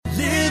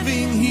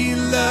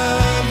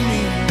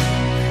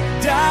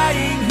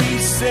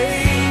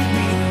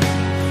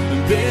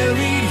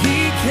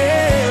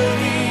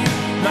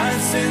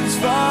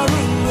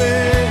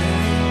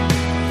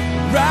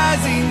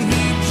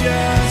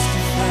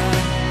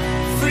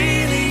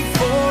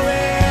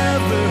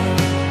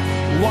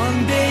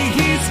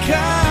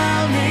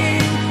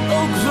coming,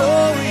 oh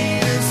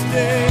glorious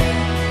day,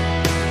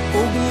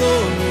 oh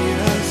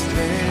glorious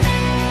day.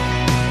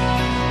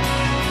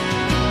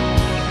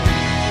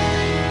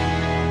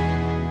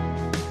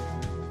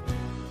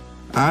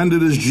 And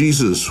it is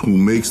Jesus who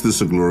makes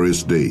this a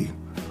glorious day.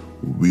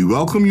 We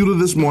welcome you to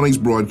this morning's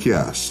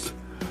broadcast.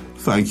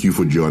 Thank you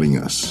for joining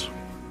us.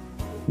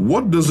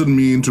 What does it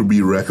mean to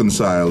be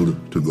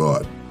reconciled to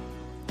God?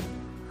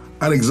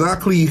 And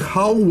exactly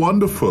how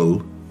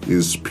wonderful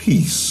is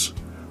peace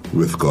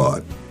with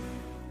God?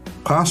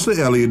 Pastor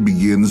Elliott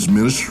begins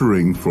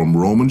ministering from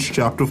Romans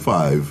chapter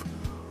 5,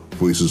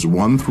 verses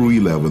 1 through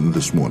 11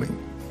 this morning.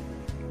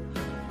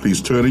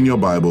 Please turn in your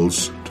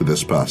Bibles to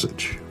this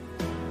passage.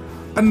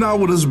 And now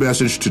with his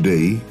message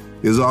today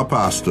is our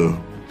pastor,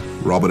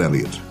 Robert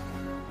Elliott.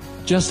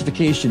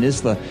 Justification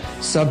is the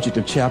subject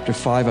of chapter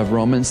 5 of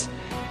Romans.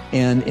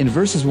 And in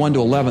verses 1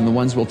 to 11, the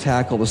ones we'll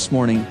tackle this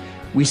morning,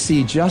 we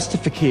see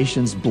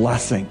justification's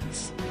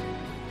blessings.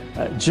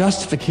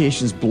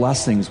 Justification's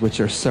blessings, which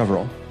are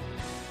several.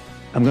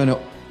 I'm going to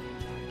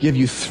give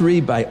you three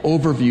by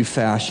overview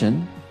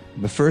fashion.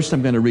 But first,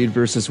 I'm going to read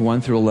verses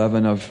 1 through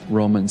 11 of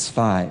Romans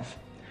 5.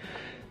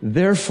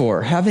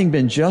 Therefore, having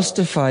been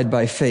justified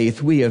by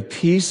faith, we have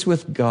peace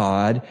with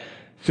God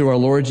through our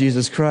Lord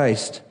Jesus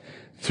Christ,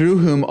 through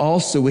whom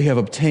also we have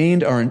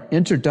obtained our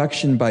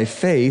introduction by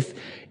faith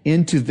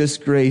into this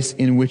grace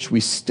in which we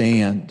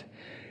stand.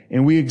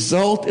 And we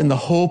exult in the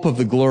hope of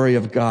the glory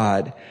of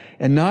God.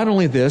 And not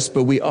only this,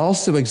 but we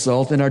also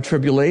exult in our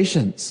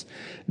tribulations,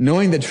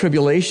 knowing that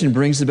tribulation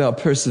brings about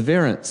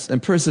perseverance,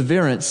 and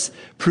perseverance,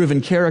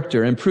 proven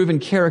character, and proven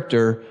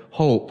character,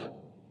 hope.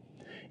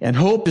 And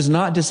hope does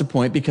not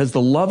disappoint because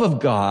the love of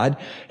God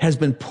has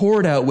been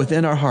poured out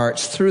within our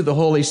hearts through the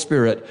Holy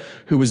Spirit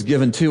who was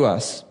given to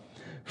us.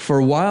 For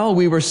while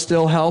we were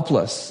still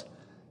helpless,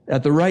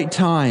 at the right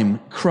time,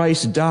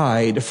 Christ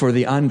died for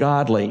the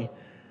ungodly.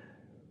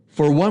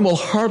 For one will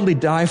hardly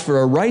die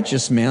for a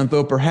righteous man,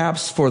 though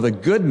perhaps for the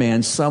good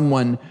man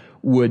someone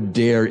would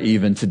dare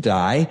even to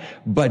die.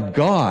 But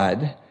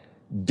God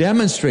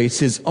demonstrates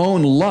his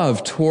own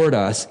love toward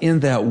us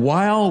in that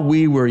while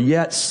we were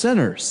yet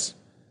sinners,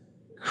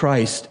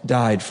 Christ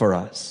died for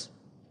us.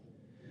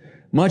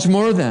 Much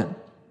more then,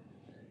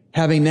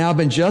 having now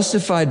been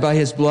justified by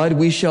his blood,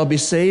 we shall be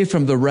saved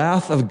from the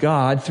wrath of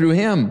God through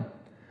him.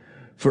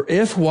 For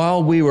if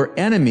while we were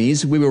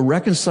enemies, we were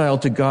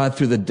reconciled to God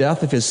through the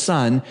death of his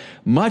Son,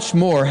 much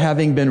more,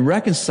 having been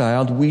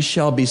reconciled, we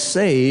shall be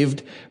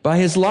saved by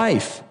his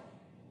life.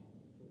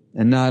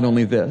 And not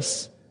only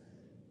this,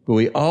 but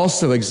we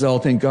also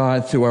exult in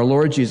God through our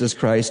Lord Jesus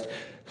Christ,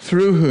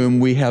 through whom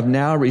we have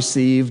now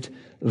received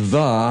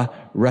the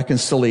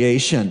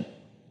reconciliation.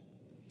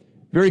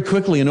 Very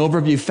quickly, in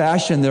overview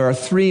fashion, there are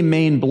three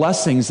main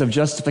blessings of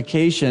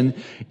justification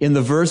in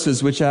the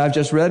verses which I've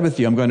just read with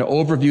you. I'm going to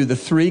overview the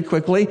three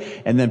quickly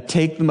and then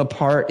take them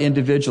apart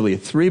individually.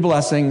 Three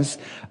blessings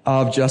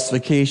of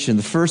justification.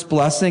 The first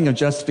blessing of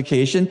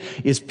justification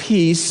is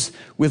peace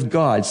with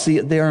God. See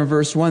it there in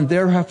verse 1.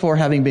 Therefore,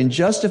 having been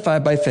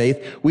justified by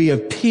faith, we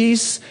have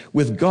peace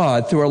with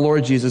God through our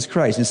Lord Jesus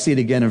Christ. And see it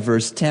again in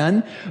verse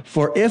 10.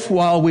 For if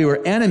while we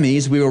were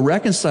enemies, we were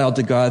reconciled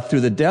to God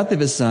through the death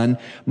of his Son,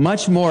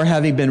 much more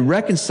having been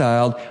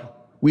reconciled,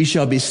 we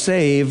shall be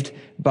saved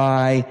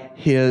by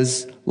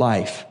his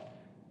life.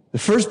 The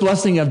first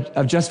blessing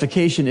of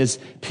justification is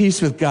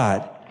peace with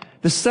God.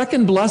 The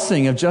second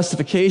blessing of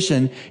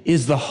justification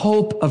is the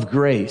hope of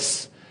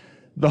grace.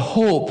 The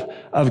hope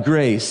of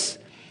grace.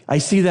 I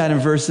see that in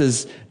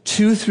verses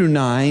 2 through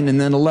 9 and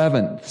then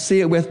 11. See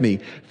it with me.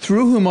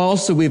 Through whom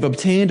also we've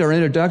obtained our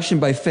introduction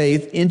by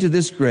faith into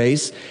this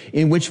grace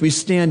in which we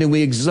stand, and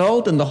we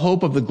exult in the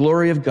hope of the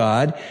glory of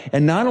God.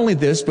 And not only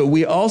this, but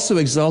we also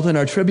exult in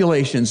our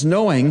tribulations,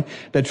 knowing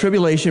that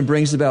tribulation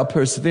brings about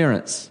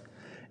perseverance.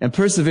 And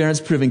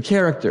perseverance proving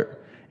character.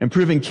 And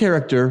proving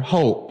character,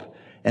 hope.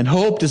 And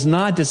hope does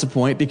not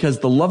disappoint because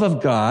the love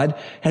of God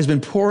has been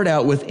poured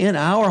out within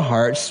our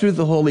hearts through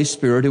the Holy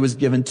Spirit who was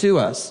given to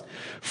us.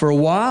 For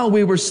while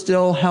we were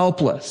still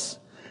helpless,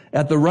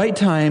 at the right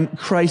time,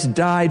 Christ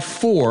died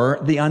for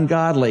the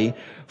ungodly.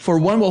 For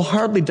one will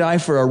hardly die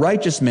for a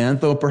righteous man,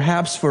 though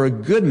perhaps for a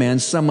good man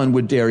someone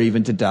would dare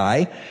even to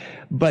die.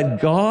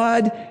 But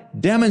God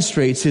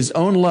demonstrates his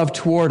own love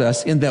toward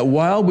us in that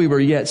while we were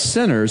yet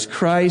sinners,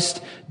 Christ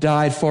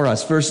died for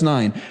us. Verse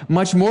 9,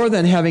 much more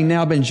than having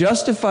now been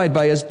justified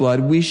by his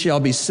blood, we shall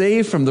be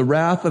saved from the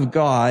wrath of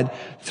God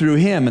through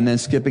him. And then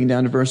skipping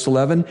down to verse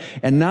 11,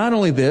 and not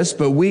only this,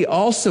 but we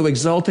also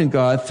exult in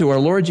God through our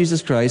Lord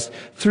Jesus Christ,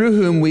 through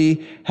whom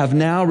we have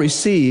now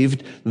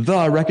received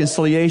the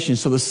reconciliation.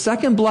 So the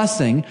second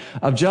blessing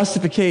of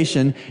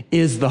justification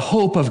is the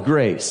hope of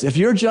grace. If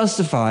you're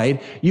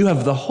justified, you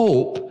have the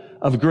hope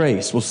of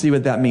grace. We'll see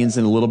what that means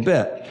in a little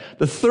bit.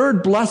 The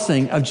third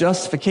blessing of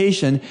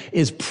justification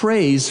is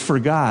praise for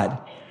God.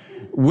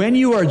 When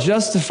you are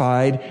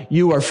justified,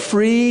 you are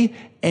free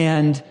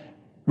and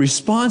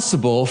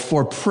responsible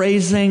for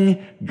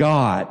praising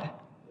God.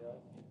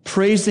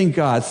 praising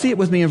God. See it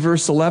with me in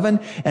verse 11.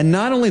 And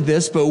not only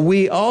this, but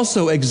we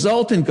also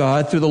exult in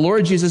God through the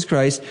Lord Jesus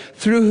Christ,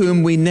 through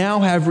whom we now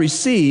have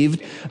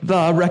received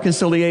the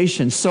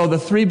reconciliation. So the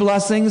three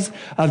blessings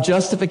of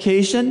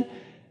justification,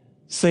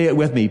 say it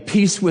with me,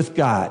 peace with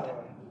God.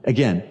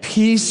 Again,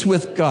 peace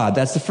with God.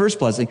 That's the first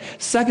blessing.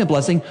 Second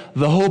blessing,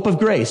 the hope of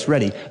grace.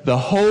 Ready? The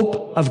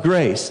hope of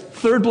grace.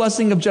 Third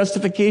blessing of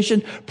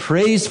justification,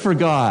 praise for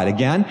God.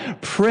 Again,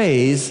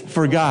 praise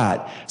for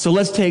God. So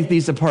let's take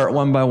these apart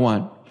one by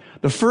one.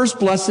 The first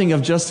blessing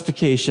of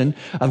justification,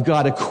 of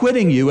God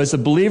acquitting you as a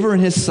believer in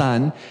His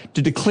Son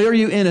to declare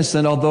you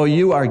innocent although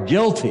you are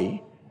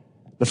guilty.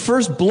 The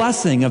first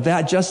blessing of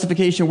that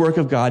justification work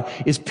of God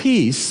is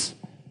peace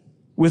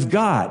with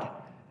God.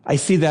 I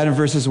see that in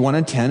verses 1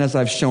 and 10, as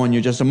I've shown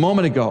you just a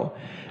moment ago.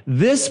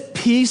 This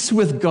peace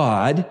with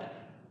God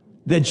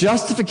that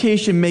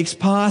justification makes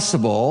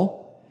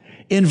possible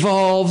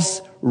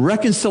involves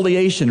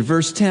reconciliation.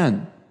 Verse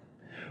 10.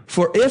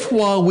 For if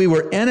while we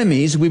were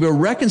enemies, we were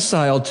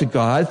reconciled to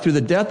God through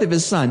the death of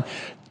His Son,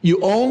 you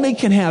only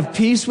can have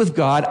peace with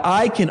God.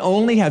 I can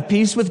only have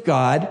peace with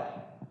God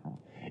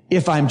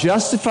if I'm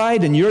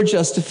justified and you're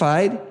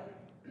justified,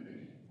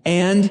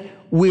 and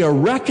we are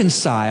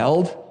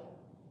reconciled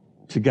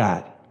to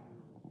God.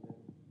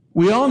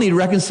 We all need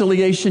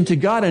reconciliation to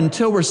God.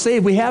 Until we're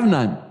saved, we have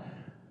none.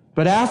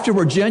 But after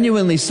we're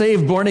genuinely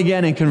saved, born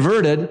again, and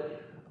converted,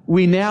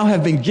 we now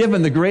have been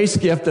given the grace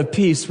gift of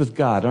peace with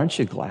God. Aren't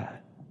you glad?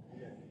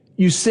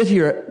 You sit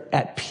here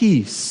at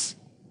peace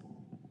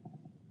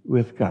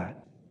with God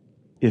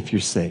if you're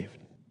saved.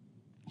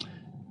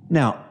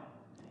 Now,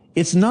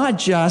 it's not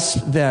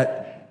just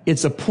that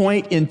it's a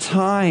point in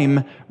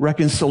time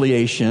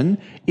reconciliation.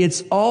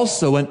 It's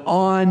also an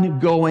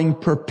ongoing,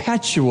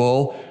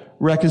 perpetual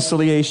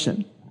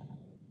reconciliation.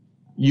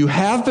 You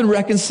have been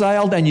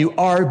reconciled and you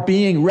are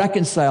being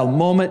reconciled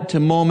moment to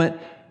moment,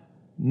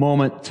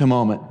 moment to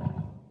moment.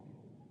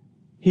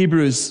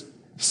 Hebrews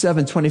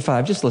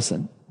 7:25, just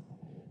listen.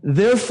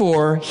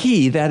 Therefore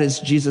He, that is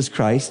Jesus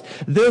Christ,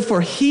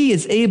 therefore He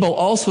is able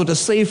also to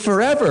save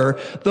forever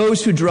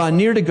those who draw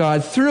near to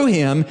God through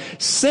Him,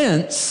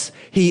 since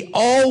He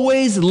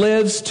always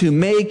lives to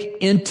make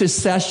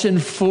intercession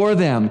for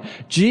them.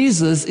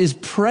 Jesus is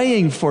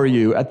praying for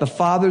you at the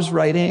Father's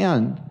right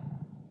hand.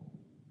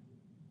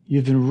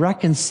 You've been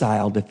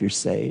reconciled if you're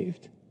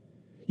saved.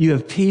 You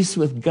have peace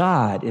with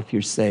God if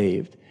you're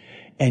saved.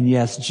 And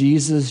yes,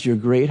 Jesus, your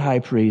great high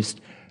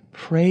priest,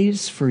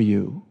 prays for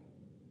you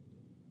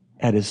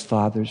at His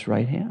Father's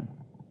right hand.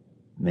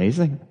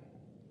 Amazing.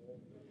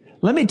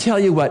 Let me tell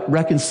you what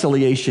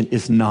reconciliation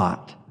is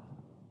not.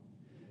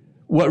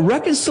 What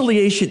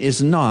reconciliation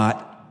is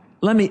not,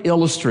 let me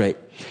illustrate.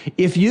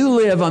 If you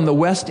live on the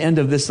west end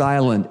of this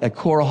island at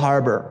Coral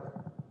Harbor,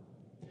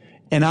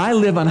 and I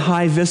live on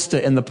High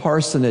Vista in the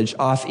parsonage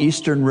off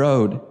Eastern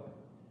Road,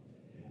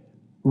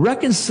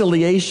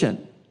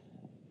 reconciliation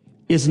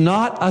is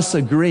not us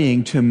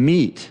agreeing to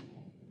meet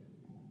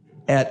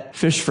at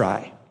fish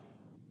fry.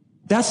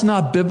 That's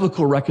not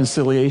biblical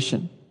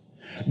reconciliation.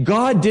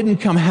 God didn't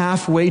come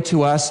halfway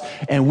to us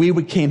and we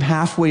came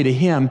halfway to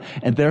Him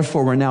and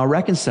therefore we're now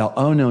reconciled.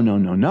 Oh,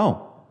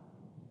 no.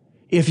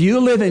 If you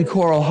live in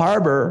Coral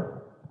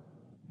Harbor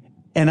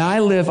and I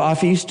live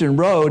off Eastern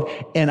Road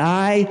and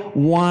I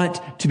want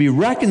to be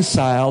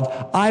reconciled,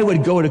 I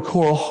would go to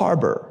Coral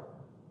Harbor.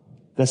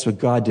 That's what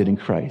God did in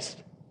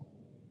Christ.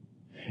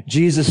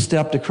 Jesus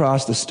stepped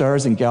across the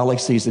stars and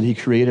galaxies that He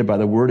created by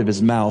the word of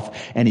His mouth,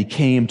 and He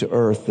came to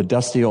earth, the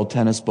dusty old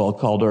tennis ball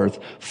called earth,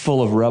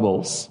 full of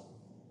rebels.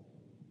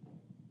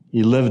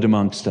 He lived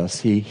amongst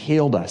us. He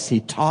healed us. He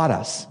taught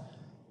us.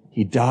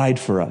 He died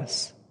for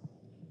us.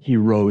 He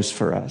rose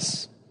for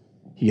us.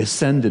 He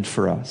ascended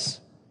for us.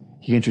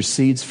 He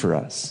intercedes for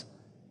us.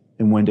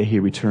 And one day He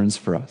returns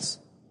for us.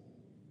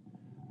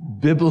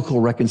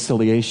 Biblical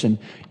reconciliation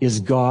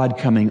is God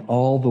coming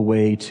all the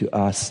way to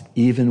us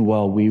even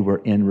while we were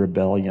in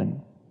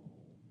rebellion.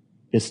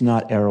 It's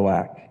not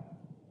Arawak.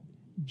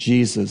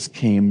 Jesus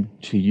came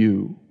to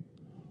you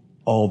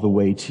all the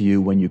way to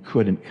you when you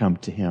couldn't come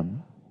to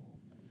Him.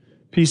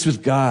 Peace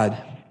with God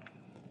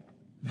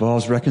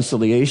involves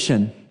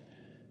reconciliation.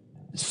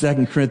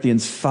 2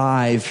 Corinthians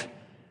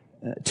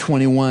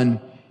 5:21.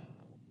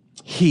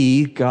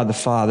 He, God the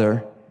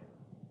Father,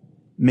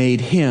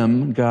 made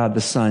Him, God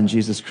the Son,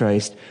 Jesus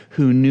Christ,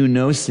 who knew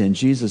no sin.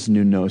 Jesus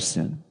knew no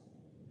sin.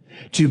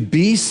 To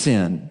be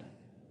sin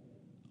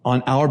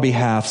on our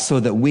behalf so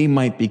that we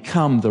might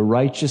become the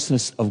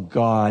righteousness of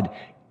God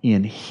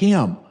in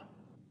Him.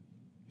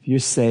 If you're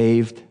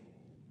saved,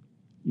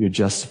 you're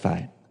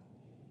justified.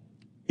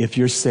 If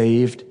you're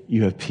saved,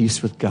 you have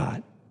peace with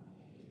God.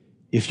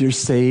 If you're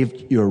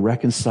saved, you're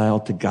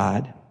reconciled to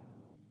God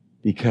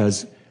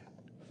because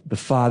the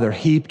Father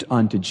heaped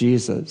onto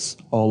Jesus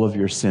all of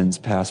your sins,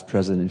 past,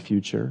 present, and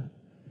future.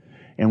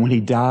 And when He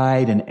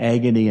died in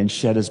agony and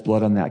shed His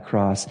blood on that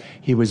cross,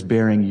 He was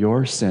bearing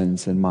your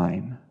sins and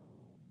mine.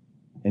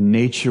 And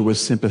nature was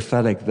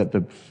sympathetic that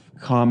the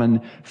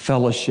common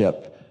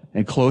fellowship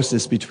and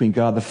closeness between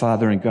God the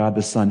Father and God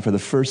the Son for the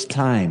first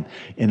time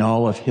in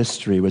all of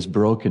history was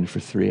broken for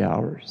 3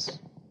 hours.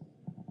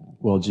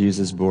 Well,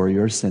 Jesus bore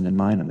your sin and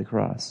mine on the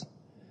cross.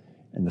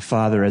 And the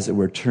Father, as it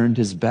were, turned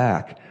his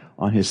back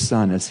on his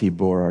Son as he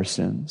bore our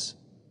sins.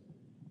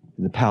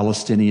 And the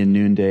Palestinian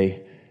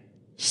noonday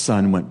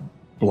sun went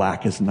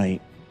black as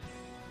night.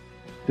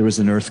 There was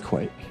an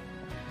earthquake.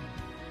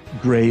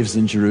 Graves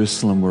in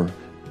Jerusalem were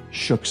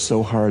shook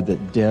so hard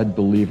that dead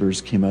believers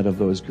came out of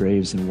those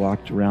graves and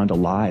walked around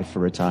alive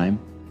for a time.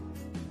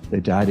 They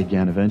died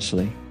again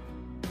eventually.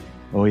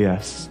 Oh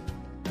yes,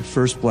 the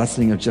first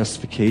blessing of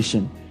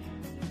justification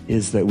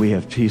is that we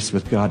have peace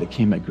with God. It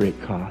came at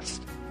great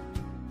cost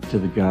to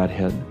the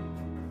Godhead.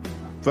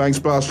 Thanks,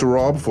 Pastor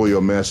Rob, for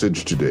your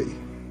message today.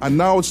 And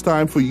now it's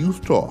time for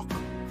Youth Talk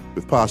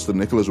with Pastor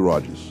Nicholas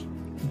Rogers.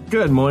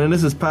 Good morning.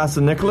 This is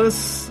Pastor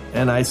Nicholas,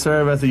 and I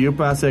serve as the youth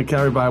pastor at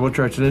Calvary Bible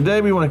Church. And today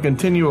we want to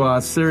continue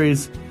our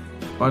series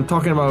on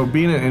talking about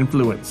being an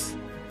influence.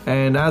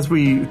 And as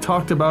we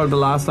talked about the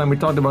last time, we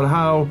talked about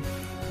how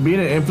being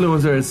an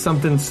influencer is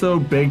something so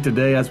big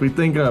today. As we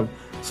think of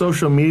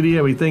social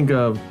media, we think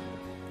of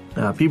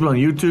people on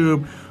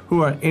YouTube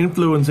who are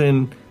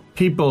influencing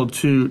people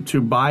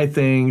to buy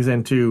things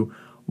and to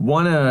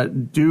want to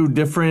do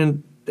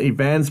different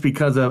events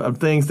because of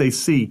things they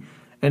see.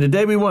 And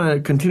today we want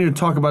to continue to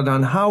talk about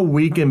on how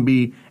we can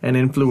be an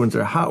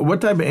influencer.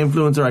 What type of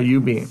influencer are you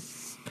being?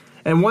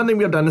 And one thing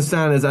we have to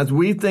understand is as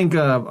we think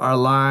of our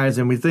lives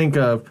and we think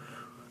of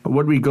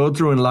what we go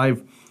through in life,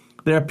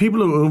 there are people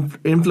who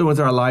influence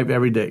our life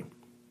every day.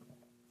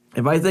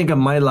 If I think of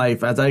my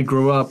life as I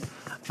grew up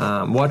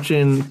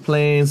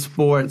playing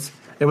sports,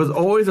 it was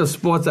always a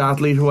sports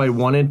athlete who I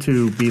wanted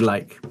to be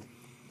like.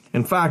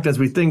 In fact, as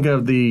we think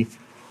of the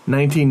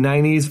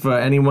 1990s, for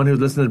anyone who's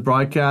listening to the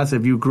broadcast,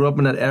 if you grew up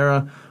in that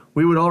era,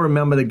 we would all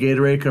remember the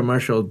Gatorade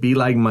commercial, be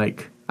like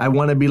Mike. I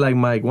want to be like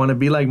Mike. Want to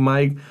be like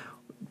Mike,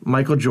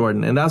 Michael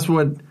Jordan. And that's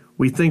what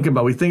we think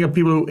about. We think of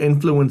people who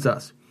influence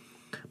us.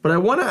 But I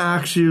want to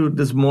ask you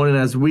this morning,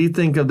 as we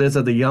think of this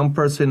as a young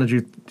person, as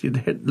you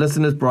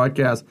listen to this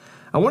broadcast,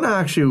 I want to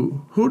ask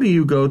you, who do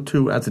you go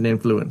to as an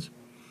influence?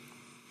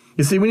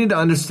 You see, we need to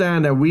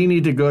understand that we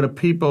need to go to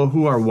people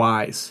who are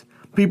wise,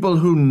 people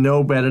who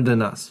know better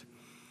than us.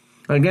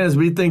 Again, if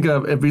we think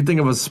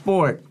of a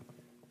sport,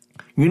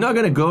 you're not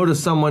going to go to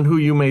someone who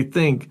you may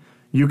think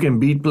you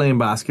can beat playing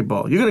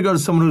basketball. You're going to go to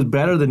someone who's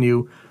better than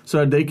you so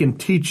that they can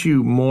teach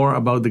you more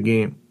about the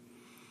game.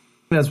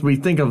 As we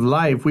think of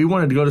life, we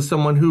wanted to go to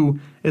someone who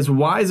is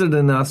wiser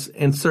than us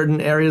in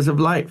certain areas of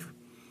life.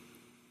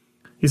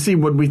 You see,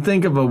 when we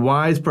think of a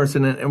wise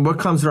person and what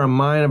comes to our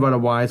mind about a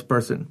wise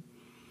person,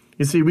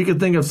 you see, we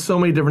could think of so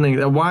many different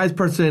things. A wise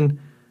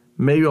person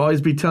may always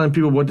be telling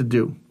people what to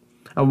do.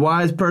 A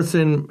wise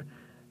person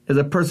is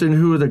a person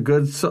who is a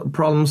good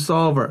problem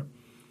solver.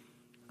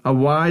 A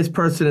wise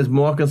person is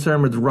more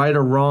concerned with right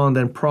or wrong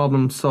than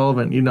problem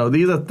solving. You know,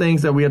 these are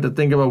things that we have to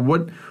think about.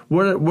 What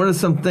are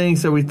some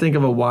things that we think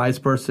of a wise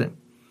person?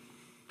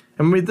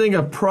 And when we think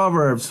of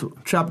Proverbs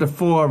chapter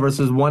 4,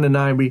 verses 1 to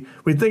 9,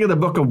 we think of the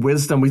book of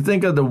wisdom. We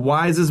think of the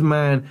wisest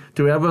man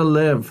to ever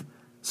live,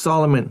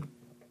 Solomon.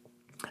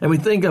 And we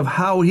think of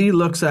how he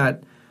looks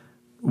at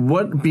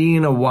what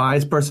being a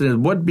wise person is,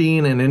 what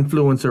being an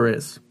influencer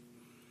is.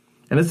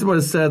 And this is what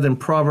it says in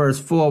Proverbs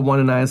 4, 1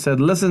 to 9. It said,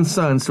 "Listen,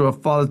 sons, to a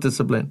father's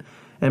discipline,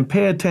 and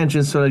pay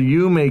attention so that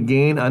you may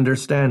gain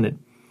understanding.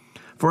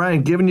 For I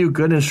have given you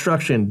good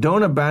instruction.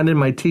 Don't abandon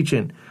my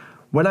teaching.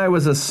 When I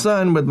was a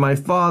son with my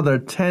father,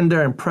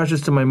 tender and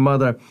precious to my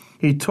mother,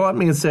 he taught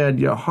me and said,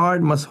 your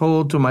heart must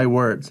hold to my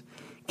words.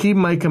 Keep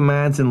my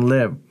commands and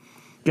live.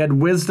 Get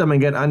wisdom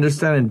and get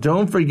understanding.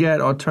 Don't forget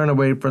or turn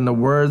away from the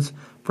words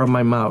from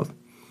my mouth.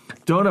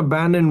 Don't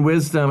abandon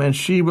wisdom, and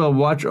she will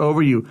watch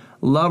over you.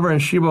 Love her,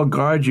 and she will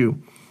guard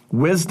you.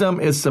 Wisdom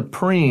is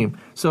supreme,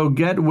 so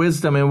get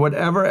wisdom, and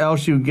whatever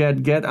else you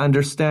get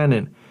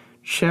understanding.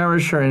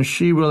 Cherish her, and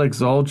she will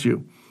exalt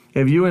you.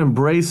 If you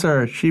embrace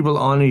her, she will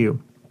honor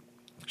you.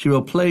 She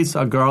will place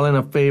a garland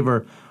of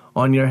favor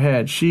on your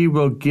head. She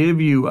will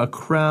give you a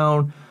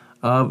crown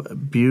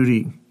of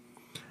beauty."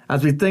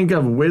 As we think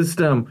of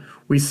wisdom,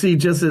 we see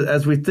just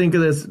as we think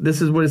of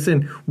this is what it's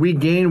saying. We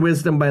gain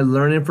wisdom by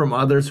learning from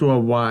others who are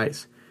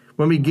wise.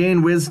 When we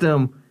gain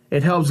wisdom,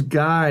 it helps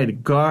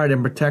guide, guard,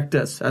 and protect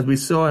us, as we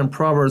saw in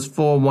Proverbs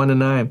 4, 1 to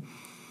 9.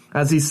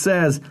 As he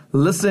says,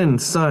 listen,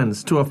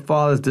 sons, to a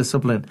father's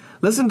discipline.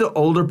 Listen to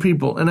older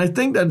people. And I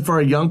think that for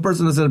a young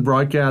person that's in a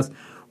broadcast,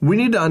 we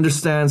need to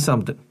understand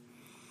something.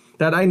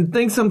 That I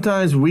think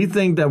sometimes we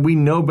think that we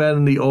know better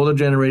than the older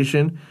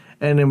generation.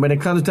 And then when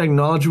it comes to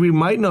technology, we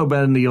might know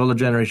better than the older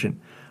generation.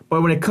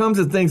 But when it comes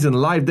to things in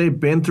life, they've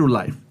been through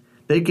life.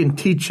 They can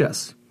teach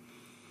us.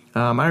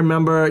 I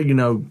remember,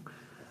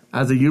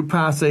 as a youth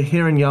pastor,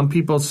 hearing young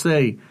people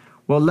say,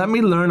 well, let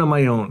me learn on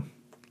my own.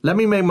 Let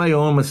me make my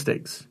own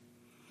mistakes.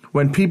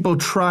 When people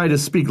try to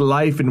speak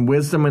life and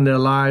wisdom in their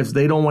lives,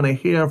 they don't want to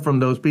hear from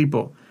those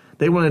people.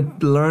 They want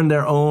to learn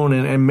their own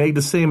and make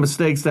the same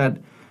mistakes that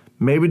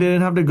maybe they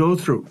didn't have to go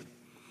through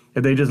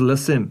if they just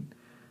listen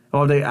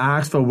or they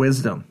ask for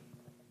wisdom.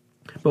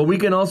 But we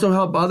can also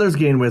help others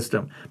gain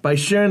wisdom by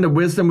sharing the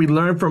wisdom we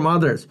learn from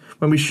others.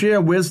 When we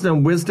share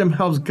wisdom, wisdom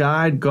helps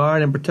guide,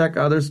 guard, and protect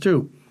others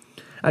too.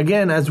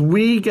 Again, as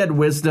we get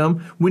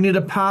wisdom, we need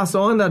to pass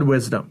on that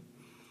wisdom.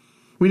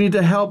 We need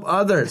to help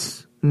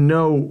others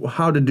know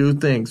how to do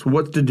things,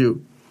 what to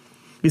do.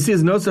 You see,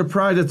 it's no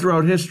surprise that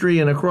throughout history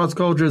and across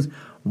cultures,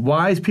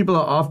 wise people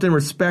are often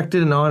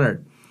respected and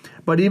honored.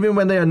 But even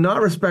when they are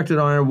not respected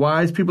and honored,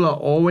 wise people are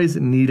always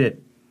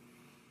needed.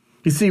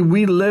 You see,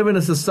 we live in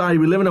a society,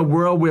 we live in a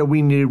world where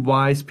we need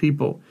wise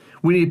people.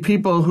 We need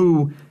people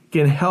who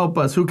can help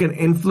us, who can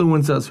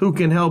influence us, who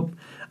can help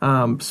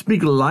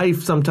speak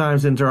life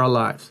sometimes into our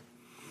lives.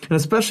 And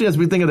especially as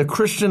we think of the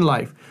Christian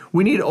life,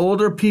 we need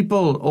older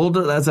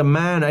people, as a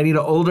man, I need an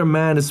older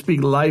man to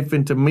speak life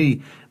into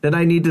me, that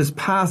I need to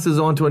pass this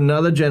on to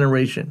another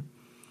generation.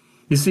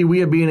 You see,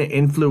 we are being an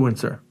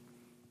influencer.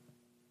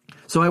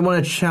 So I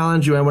want to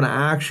challenge you, I want to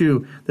ask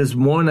you this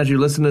morning as you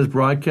listen to this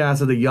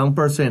broadcast as a young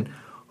person,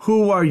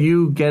 who are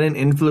you getting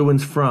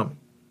influence from?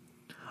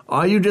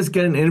 Are you just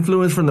getting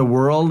influence from the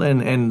world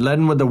and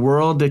letting what the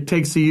world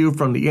dictates to you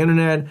from the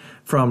internet,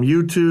 from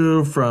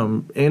YouTube,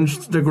 from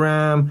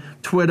Instagram,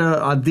 Twitter?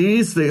 Are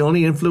these the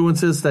only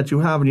influences that you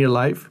have in your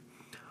life?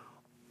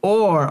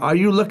 Or are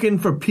you looking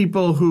for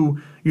people who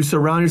you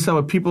surround yourself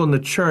with people in the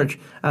church?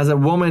 As a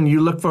woman,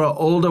 you look for an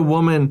older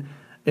woman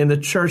in the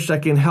church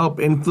that can help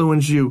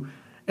influence you.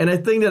 And I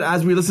think that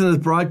as we listen to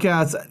this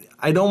broadcast,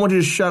 I don't want you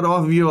to shut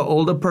off if you're an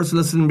older person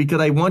listening, because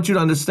I want you to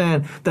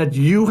understand that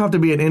you have to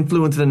be an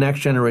influence to the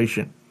next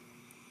generation.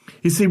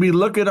 You see, we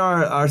look at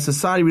our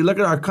society, we look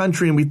at our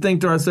country, and we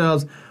think to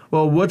ourselves,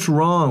 well, what's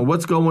wrong?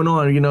 What's going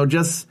on?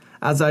 Just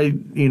as I,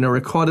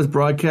 record this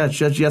broadcast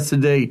just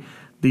yesterday,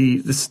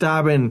 the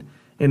stabbing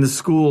in the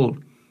school,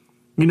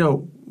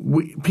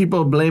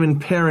 people are blaming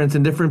parents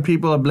and different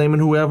people are blaming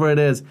whoever it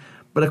is.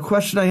 But a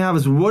question I have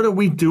is, what are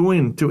we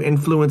doing to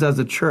influence as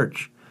a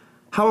church?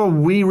 How are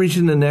we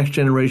reaching the next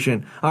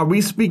generation? Are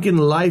we speaking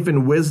life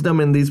and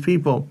wisdom in these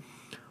people?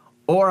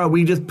 Or are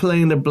we just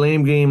playing the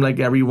blame game like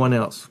everyone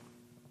else?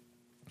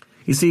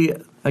 You see,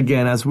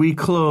 again, as we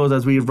close,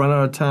 as we run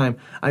out of time,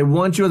 I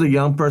want you as a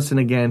young person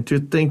again to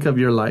think of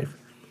your life.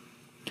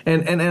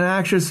 And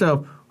ask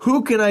yourself,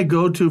 who can I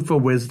go to for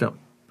wisdom?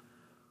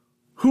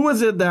 Who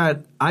is it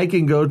that I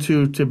can go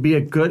to be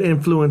a good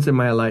influence in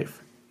my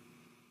life?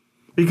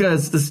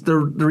 Because the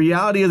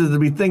reality is that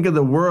we think of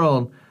the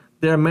world,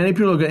 there are many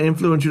people who can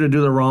influence you to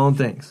do the wrong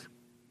things.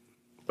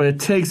 But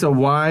it takes a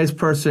wise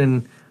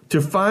person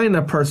to find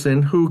a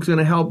person who's going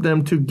to help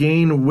them to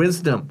gain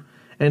wisdom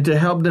and to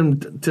help them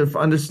to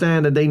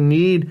understand that they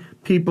need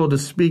people to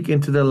speak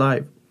into their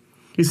life.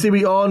 You see,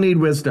 we all need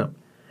wisdom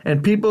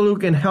and people who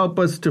can help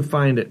us to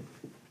find it.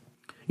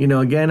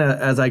 Again,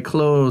 as I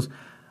close,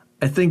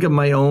 I think of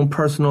my own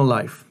personal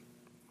life.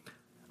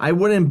 I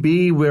wouldn't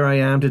be where I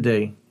am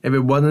today if it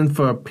wasn't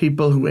for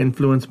people who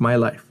influenced my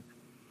life.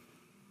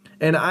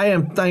 And I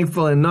am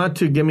thankful, and not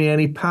to give me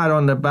any pat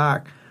on the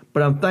back,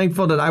 but I'm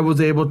thankful that I was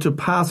able to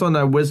pass on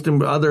that wisdom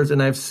to others.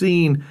 And I've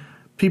seen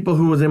people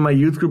who was in my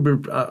youth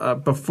group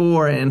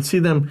before and see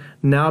them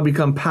now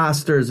become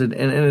pastors. And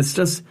it's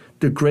just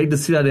great to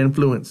see that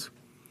influence.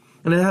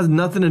 And it has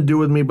nothing to do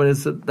with me, but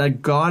it's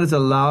that God has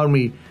allowed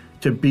me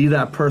to be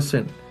that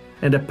person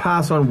and to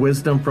pass on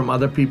wisdom from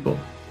other people.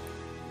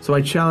 So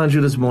I challenge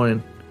you this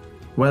morning,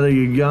 whether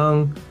you're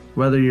young,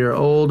 whether you're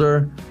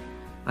older,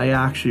 I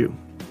ask you,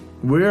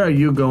 where are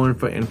you going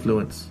for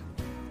influence?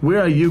 Where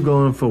are you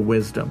going for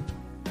wisdom?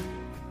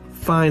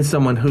 Find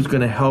someone who's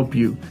going to help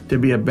you to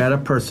be a better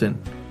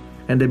person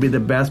and to be the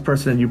best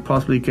person you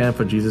possibly can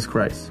for Jesus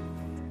Christ.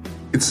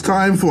 It's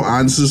time for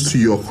answers to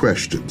your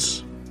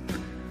questions.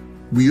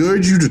 We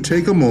urge you to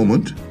take a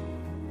moment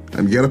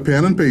and get a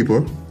pen and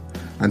paper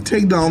and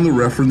take down the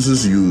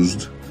references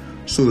used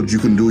so that you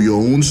can do your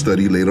own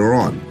study later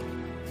on.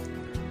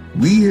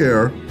 We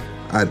here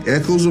at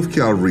Echoes of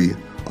Calvary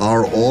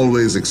are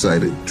always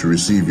excited to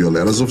receive your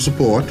letters of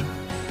support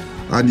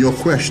and your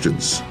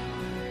questions,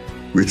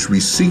 which we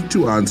seek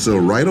to answer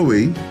right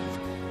away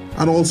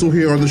and also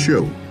here on the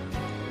show.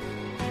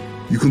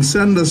 You can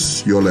send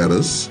us your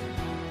letters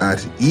at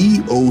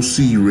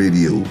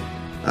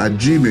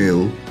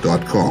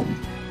eocradio@gmail.com.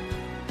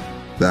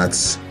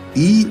 That's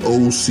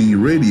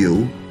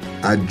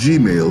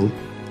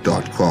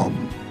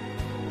eocradio@gmail.com.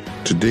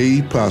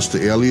 Today,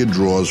 Pastor Elliot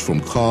draws from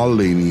Carl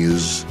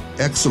Laney's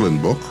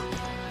excellent book,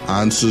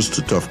 Answers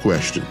to Tough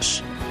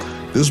Questions.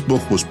 This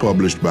book was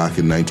published back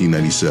in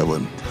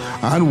 1997.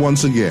 And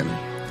once again,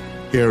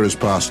 here is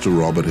Pastor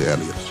Robert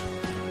Elliott.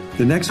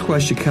 The next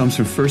question comes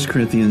from 1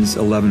 Corinthians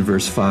 11,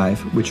 verse 5,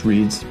 which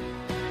reads,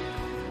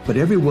 "But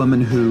every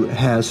woman who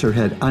has her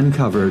head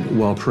uncovered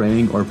while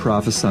praying or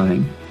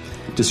prophesying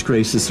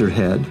disgraces her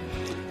head,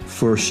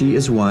 for she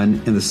is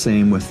one and the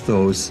same with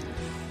those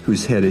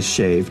whose head is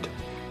shaved."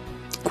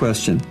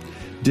 Question: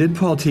 did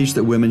Paul teach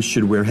that women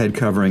should wear head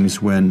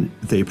coverings when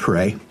they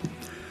pray?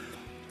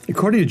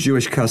 According to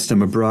Jewish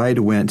custom, a bride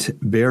went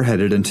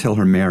bareheaded until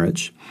her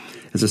marriage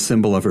as a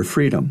symbol of her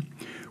freedom.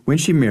 When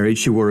she married,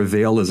 she wore a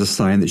veil as a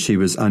sign that she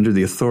was under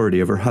the authority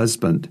of her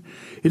husband.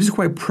 It is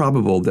quite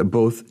probable that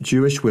both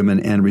Jewish women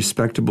and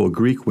respectable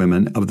Greek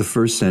women of the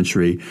first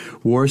century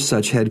wore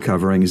such head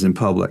coverings in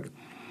public.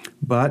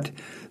 But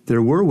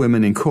there were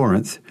women in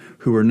Corinth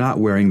who were not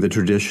wearing the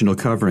traditional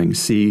covering.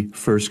 See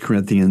 1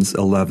 Corinthians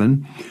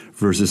 11,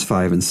 verses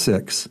 5 and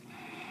 6.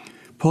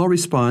 Paul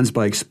responds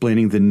by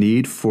explaining the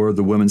need for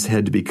the woman's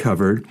head to be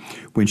covered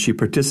when she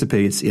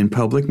participates in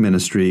public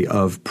ministry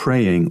of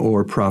praying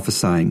or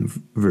prophesying,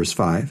 verse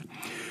 5.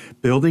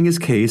 Building his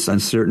case on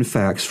certain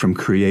facts from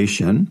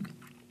creation,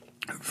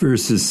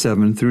 verses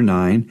 7 through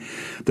 9,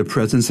 the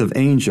presence of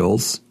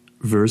angels,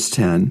 verse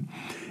 10,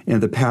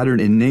 and the pattern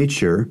in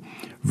nature,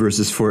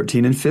 verses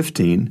 14 and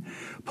 15,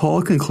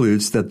 Paul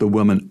concludes that the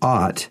woman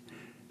ought,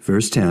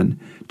 verse 10,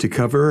 to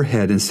cover her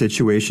head in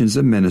situations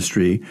of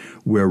ministry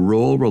where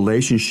role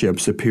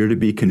relationships appear to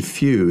be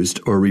confused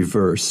or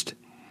reversed.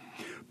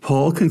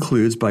 Paul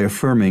concludes by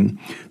affirming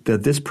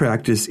that this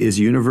practice is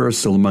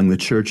universal among the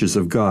churches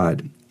of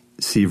God.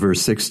 See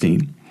verse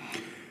 16.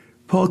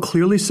 Paul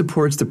clearly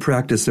supports the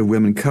practice of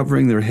women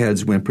covering their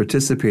heads when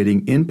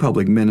participating in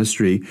public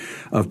ministry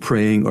of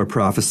praying or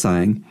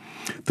prophesying.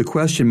 The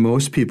question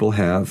most people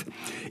have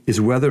is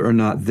whether or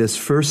not this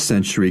first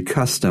century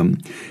custom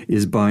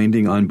is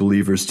binding on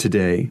believers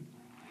today.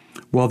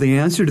 While the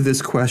answer to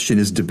this question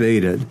is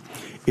debated,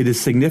 it is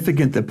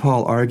significant that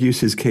Paul argues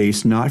his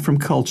case not from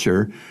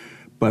culture,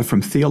 but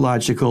from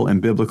theological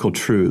and biblical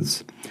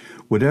truths.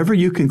 Whatever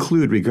you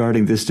conclude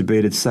regarding this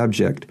debated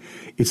subject,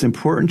 it's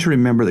important to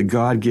remember that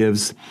God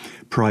gives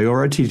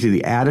priority to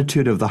the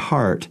attitude of the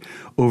heart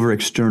over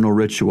external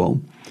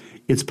ritual.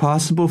 It's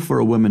possible for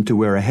a woman to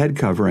wear a head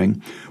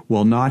covering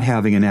while not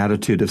having an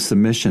attitude of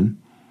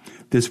submission.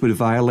 This would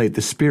violate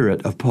the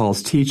spirit of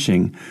Paul's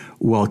teaching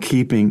while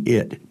keeping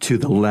it to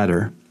the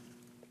letter.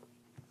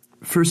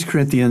 1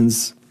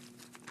 Corinthians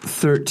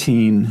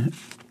 13,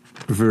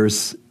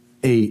 verse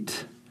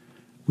 8,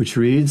 which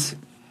reads,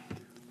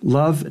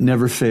 "Love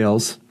never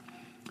fails,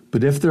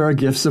 but if there are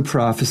gifts of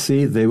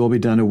prophecy, they will be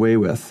done away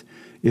with.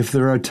 If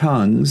there are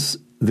tongues,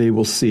 they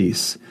will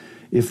cease.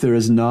 If there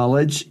is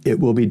knowledge, it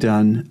will be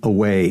done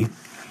away."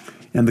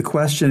 And the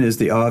question is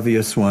the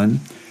obvious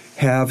one: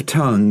 have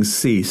tongues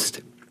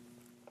ceased?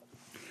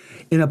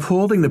 In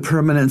upholding the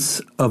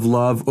permanence of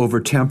love over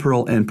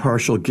temporal and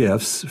partial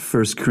gifts,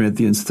 1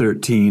 Corinthians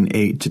 13,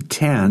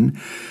 8-10,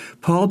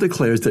 Paul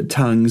declares that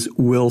tongues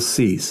will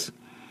cease.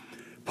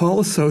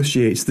 Paul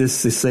associates this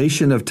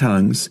cessation of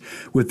tongues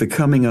with the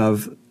coming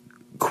of,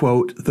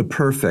 quote, the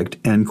perfect,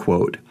 end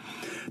quote.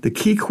 The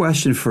key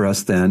question for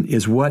us then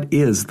is, what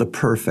is the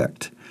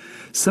perfect?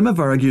 Some have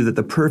argued that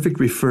the perfect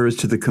refers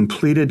to the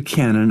completed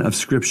canon of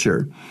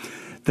Scripture.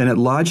 Then it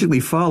logically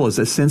follows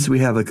that since we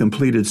have a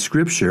completed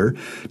Scripture,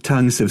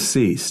 tongues have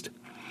ceased.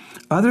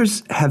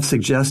 Others have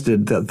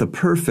suggested that the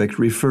perfect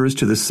refers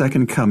to the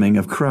second coming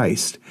of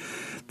Christ.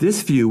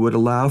 This view would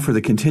allow for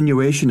the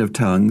continuation of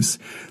tongues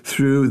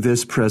through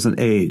this present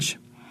age.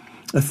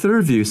 A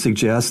third view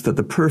suggests that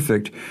the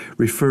perfect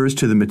refers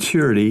to the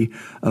maturity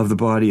of the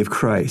body of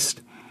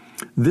Christ.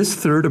 This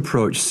third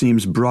approach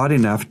seems broad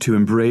enough to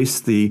embrace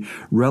the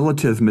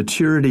relative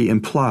maturity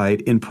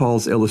implied in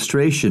Paul's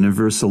illustration in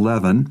verse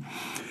 11,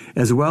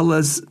 as well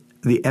as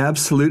the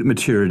absolute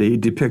maturity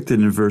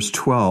depicted in verse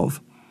 12.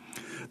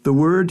 The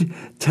word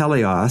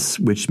teleos,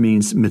 which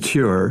means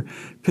mature,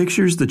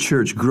 pictures the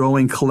church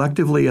growing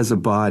collectively as a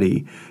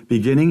body,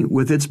 beginning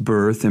with its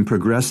birth and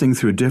progressing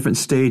through different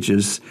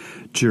stages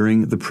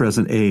during the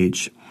present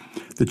age.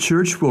 The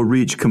church will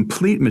reach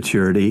complete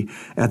maturity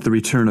at the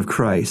return of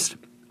Christ.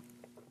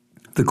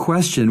 The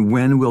question,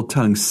 when will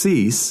tongues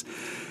cease,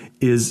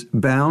 is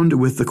bound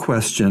with the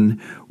question,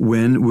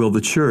 when will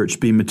the church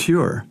be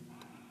mature?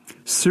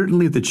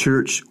 Certainly the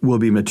church will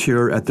be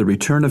mature at the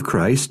return of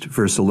Christ,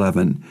 verse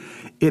 11.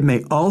 It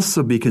may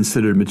also be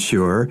considered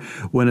mature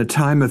when a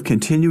time of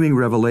continuing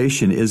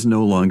revelation is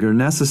no longer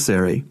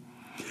necessary.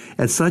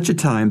 At such a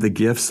time, the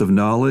gifts of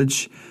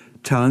knowledge,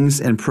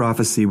 tongues, and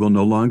prophecy will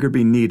no longer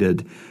be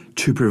needed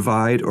to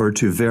provide or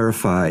to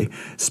verify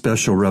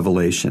special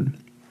revelation.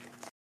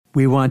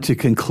 We want to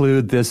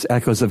conclude this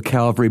Echoes of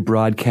Calvary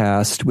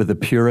broadcast with a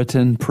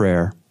Puritan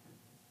prayer.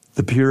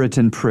 The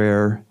Puritan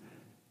prayer,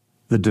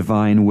 the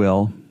divine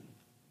will.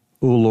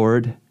 O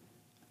Lord,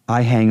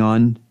 I hang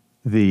on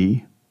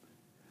Thee.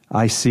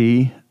 I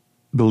see,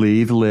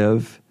 believe,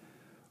 live,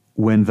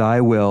 when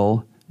Thy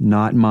will,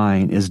 not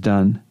mine, is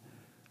done.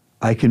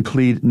 I can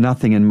plead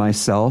nothing in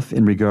myself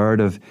in regard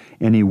of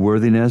any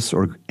worthiness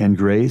and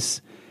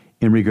grace,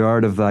 in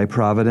regard of Thy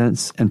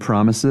providence and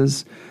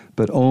promises,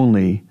 but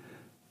only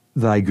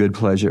Thy good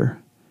pleasure.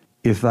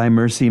 If Thy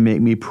mercy make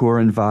me poor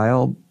and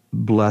vile,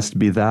 blessed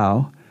be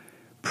Thou.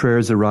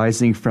 Prayers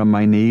arising from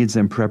my needs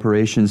and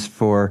preparations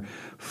for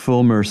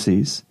full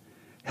mercies.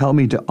 Help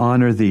me to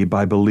honor Thee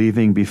by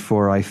believing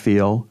before I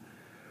feel.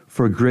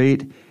 For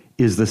great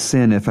is the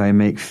sin if I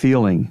make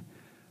feeling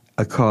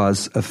a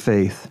cause of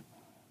faith.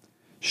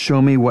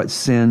 Show me what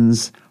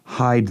sins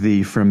hide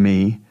Thee from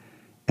me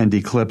and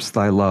eclipse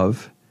Thy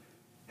love.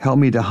 Help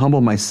me to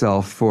humble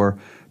myself for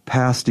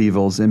past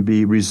evils and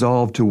be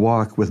resolved to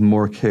walk with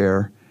more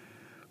care.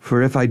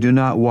 For if I do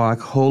not walk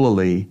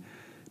holily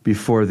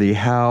before thee,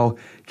 how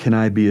can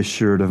I be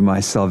assured of my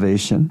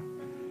salvation?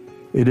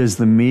 It is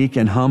the meek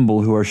and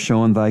humble who are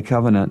shown thy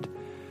covenant,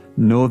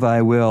 know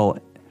thy will,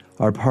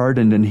 are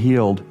pardoned and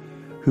healed,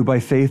 who by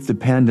faith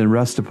depend and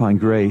rest upon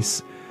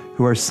grace,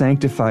 who are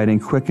sanctified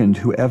and quickened,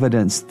 who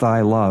evidence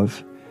thy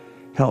love.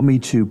 Help me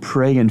to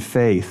pray in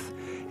faith,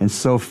 and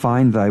so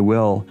find thy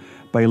will,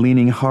 by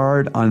leaning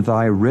hard on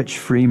thy rich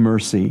free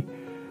mercy,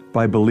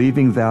 by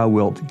believing thou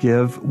wilt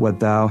give what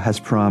thou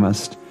hast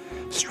promised.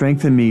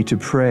 Strengthen me to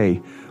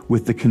pray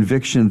with the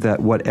conviction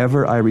that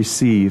whatever I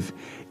receive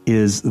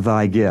is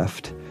thy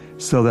gift,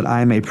 so that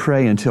I may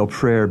pray until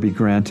prayer be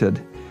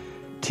granted.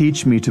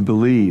 Teach me to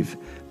believe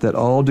that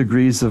all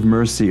degrees of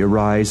mercy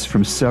arise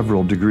from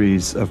several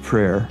degrees of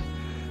prayer,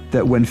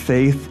 that when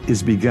faith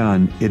is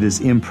begun, it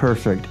is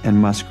imperfect and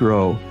must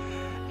grow,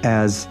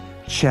 as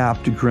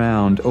chapped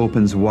ground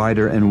opens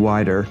wider and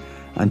wider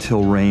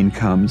until rain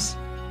comes.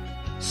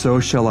 So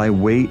shall I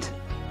wait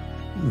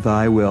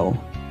thy will,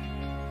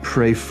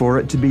 pray for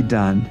it to be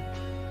done,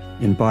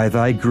 and by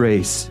thy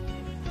grace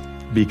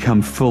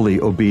become fully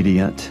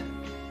obedient.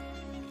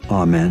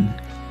 Amen.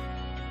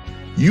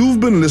 You've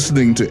been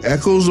listening to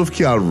Echoes of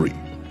Calvary,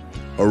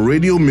 a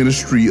radio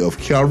ministry of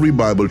Calvary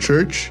Bible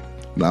Church,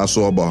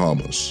 Nassau,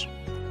 Bahamas.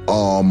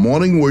 Our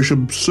morning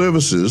worship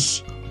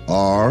services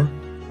are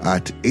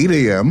at 8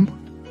 a.m.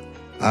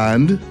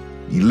 and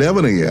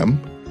 11 a.m.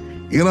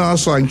 in our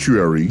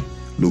sanctuary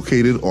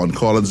located on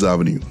Collins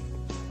Avenue.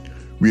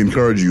 We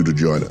encourage you to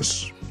join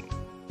us.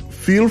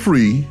 Feel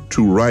free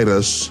to write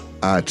us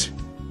at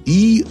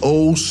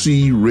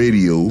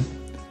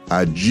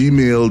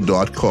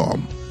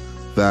eocradio@gmail.com.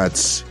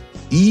 That's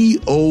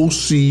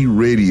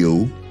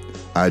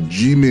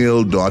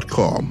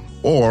eocradio@gmail.com,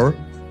 or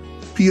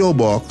P.O.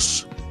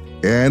 Box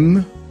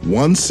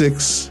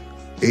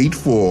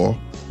N1684,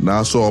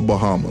 Nassau,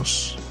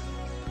 Bahamas.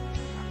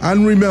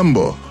 And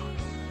remember,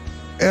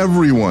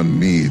 everyone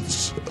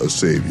needs a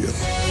Savior.